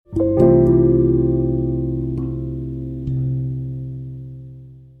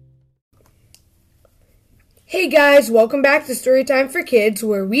guys, welcome back to Storytime for Kids,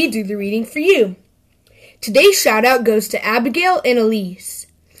 where we do the reading for you. Today's shout out goes to Abigail and Elise.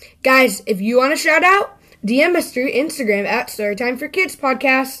 Guys, if you want a shout out, DM us through Instagram at Storytime for Kids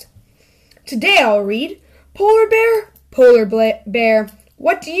Podcast. Today I'll read Polar Bear,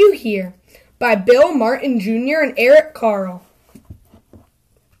 What Do You Hear? By Bill Martin Jr. and Eric Carle.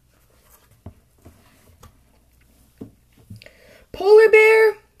 Polar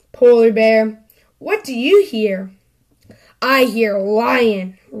Bear, what do you hear? I hear a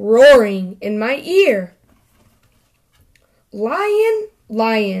lion roaring in my ear.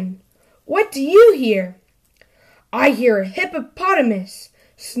 Lion, what do you hear? I hear a hippopotamus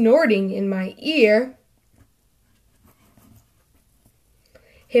snorting in my ear.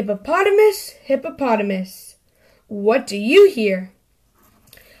 Hippopotamus, what do you hear?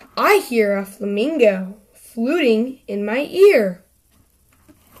 I hear a flamingo fluting in my ear.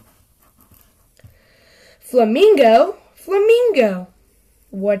 Flamingo,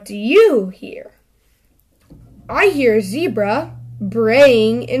 what do you hear? I hear a zebra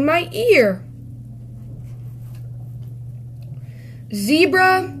braying in my ear.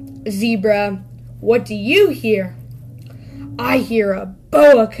 Zebra, what do you hear? I hear a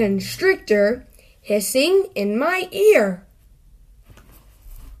boa constrictor hissing in my ear.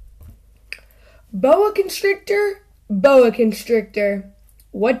 Boa constrictor,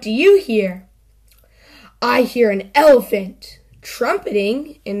 what do you hear? I hear an elephant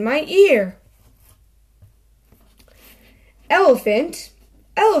trumpeting in my ear. Elephant,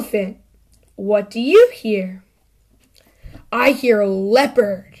 what do you hear? I hear a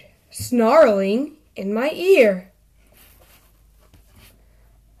leopard snarling in my ear.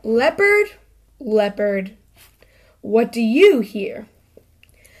 Leopard, what do you hear?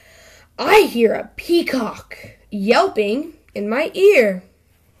 I hear a peacock yelping in my ear.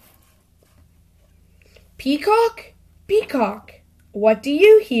 Peacock, what do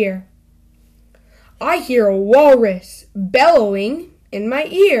you hear? I hear a walrus bellowing in my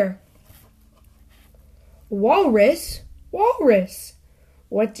ear. Walrus,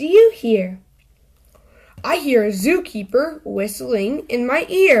 what do you hear? I hear a zookeeper whistling in my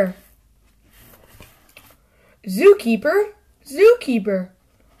ear. Zookeeper,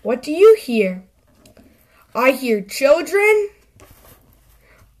 what do you hear? I hear children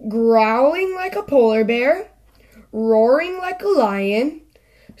growling like a polar bear, roaring like a lion,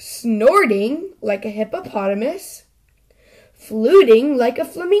 snorting like a hippopotamus, fluting like a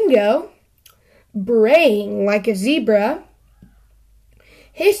flamingo, braying like a zebra,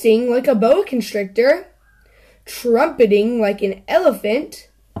 hissing like a boa constrictor, trumpeting like an elephant,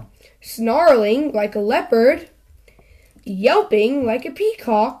 snarling like a leopard, yelping like a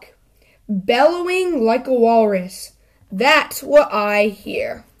peacock, bellowing like a walrus. That's what I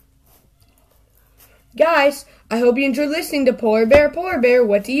hear. Guys, I hope you enjoyed listening to Polar Bear,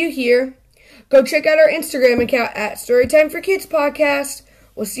 what do you hear? Go check out our Instagram account at Storytime for Kids Podcast.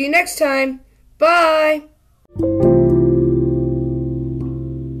 We'll see you next time. Bye!